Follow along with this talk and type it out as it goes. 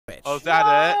Oh, is that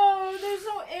it? Oh, there's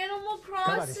no Animal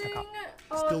Crossing.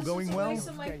 Oh, Still going well?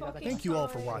 Thank you all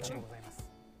for watching.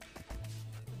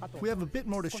 We have a bit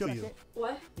more to show you.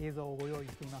 What?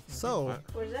 So,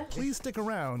 What is that? please stick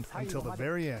around until the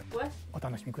very end. What?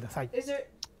 Is there?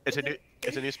 It's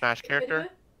a new Smash character.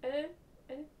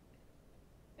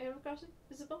 Animal Crossing?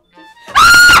 Isabelle?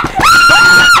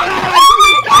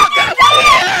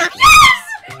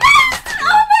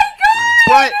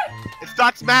 What? It's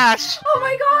not Smash! Oh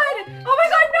my god! Oh my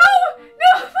god, no! No,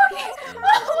 fucking! Oh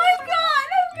my god,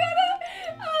 I'm gonna...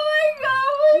 Oh my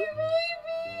god, my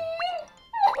baby!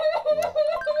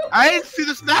 I didn't see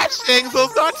the Smash thing, so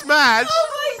it's not Smash! Oh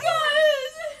my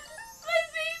god! My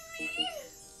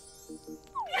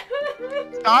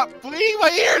baby! Stop bleeding my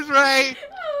ears, Ray!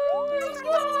 Oh my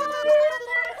god!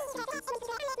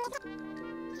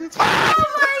 Ah! Oh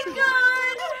my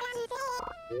god!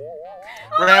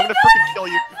 Ray, I'm gonna freaking kill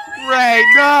you. Ray,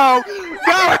 no!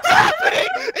 No, it's happening!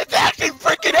 It's actually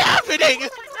freaking happening!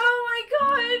 Oh my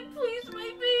god, please, my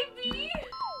baby!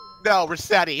 No,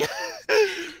 Rossetti.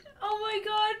 Oh my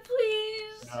god,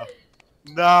 please!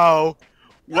 No.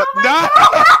 What? Oh No! my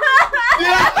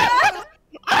No!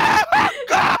 Oh my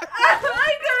god! Oh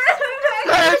my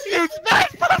god, There's you,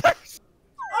 Smash Brothers!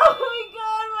 oh my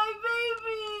god, my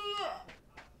baby!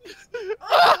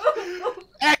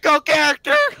 Echo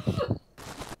character!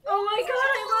 Oh my god,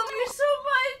 I love you so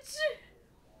much!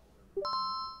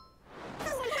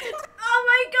 Oh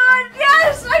my god,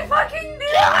 yes! I fucking knew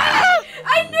it!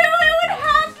 I knew it would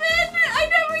happen! I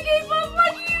never gave up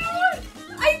on you!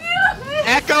 I knew it!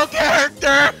 Echo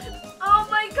character! Oh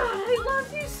my god, I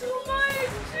love you so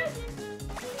much!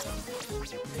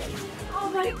 Oh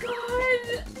my god,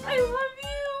 I love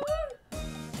you!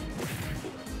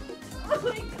 Oh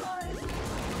my god!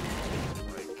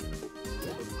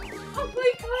 Oh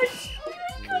my gosh! Oh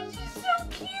my gosh, she's so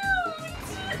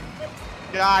cute!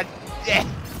 God damn.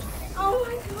 Oh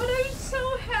my god, I'm so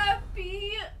happy!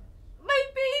 My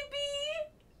baby!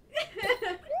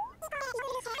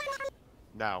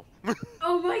 No.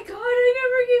 Oh my god, I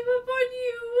never gave up on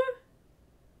you!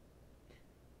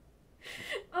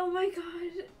 Oh my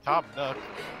god. Top Nook.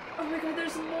 Oh my god,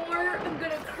 there's more! I'm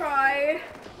gonna cry.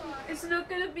 Is Nook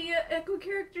gonna be an Echo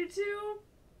character too?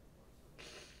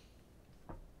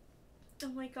 Oh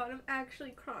my god, I'm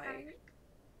actually crying.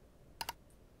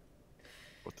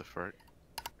 What the frick?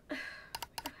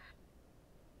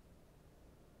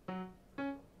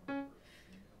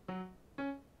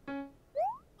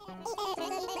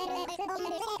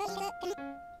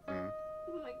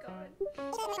 Oh my god.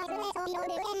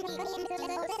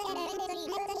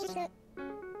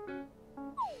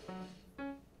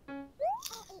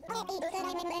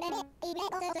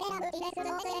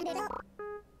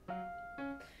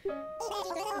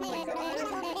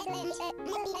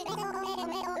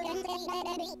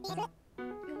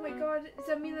 Oh my god, does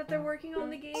that mean that they're working on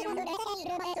the game?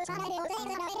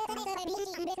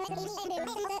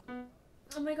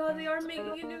 Oh my god, they are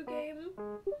making a new game.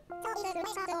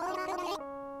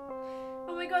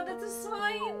 Oh my god, that's a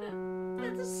sign!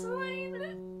 That's a sign!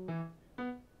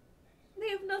 They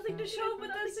have nothing to show, but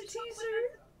that's a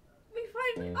teaser. We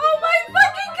find. Oh my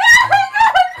fucking god!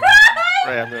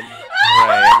 Ray, I'm gonna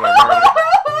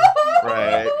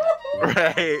murder.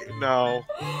 Ray, no.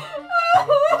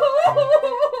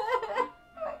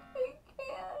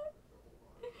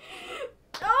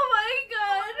 Oh my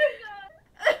god!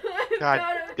 God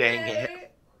Not dang okay. it.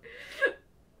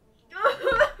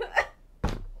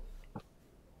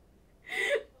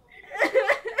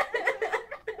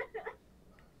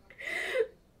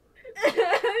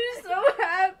 I'm so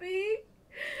happy.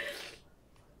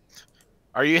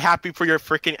 Are you happy for your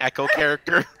freaking Echo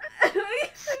character? I'm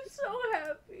so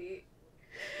happy.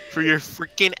 For your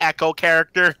freaking Echo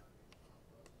character?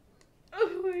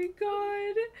 Oh my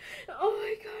god. Oh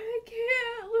my god, I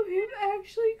can't. Look, I'm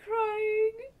actually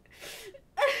crying.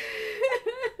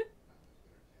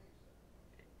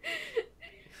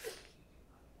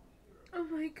 Oh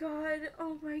my god.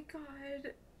 Oh my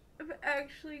god. I'm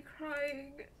actually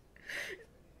crying.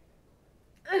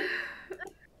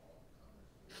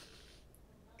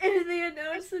 And they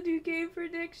announced the new game for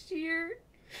next year.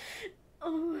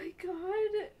 Oh my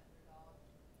god.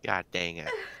 God dang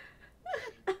it.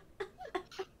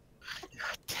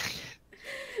 God dang it.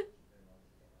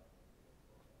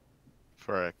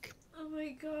 Frick. Oh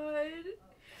my god.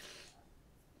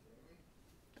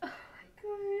 Oh my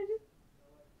god.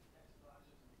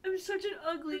 I'm such an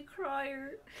ugly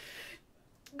crier.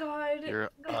 God.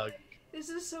 You're ugly. This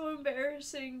is so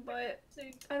embarrassing, but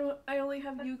I only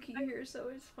have Yuki here, so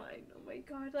it's fine. Oh my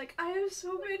god, like I have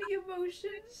so many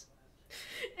emotions.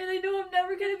 And I know I'm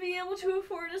never gonna be able to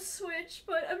afford a Switch,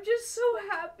 but I'm just so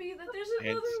happy that there's another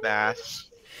And one. Smash.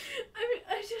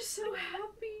 I'm just so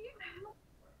happy.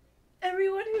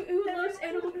 Everyone who loves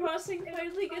Animal Crossing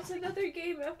finally gets another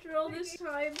game after all this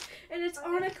time, and it's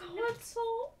on a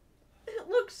console. It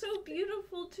looks so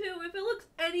beautiful too. If it looks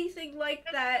anything like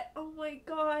that, oh my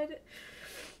god.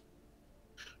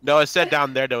 No, it said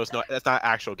down there was no. That's not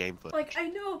actual game footage. Like, I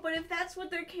know, but if that's what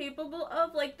they're capable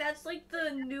of, like, that's like the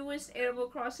newest Animal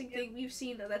Crossing thing we've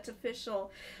seen that's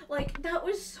official. Like, that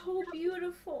was so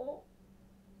beautiful.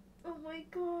 Oh my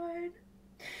god.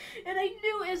 And I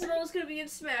knew Isabelle was gonna be in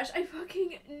Smash. I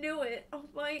fucking knew it. Oh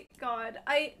my god.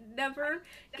 I never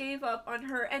gave up on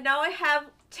her. And now I have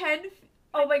 10...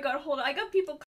 Oh my god, hold on. I got people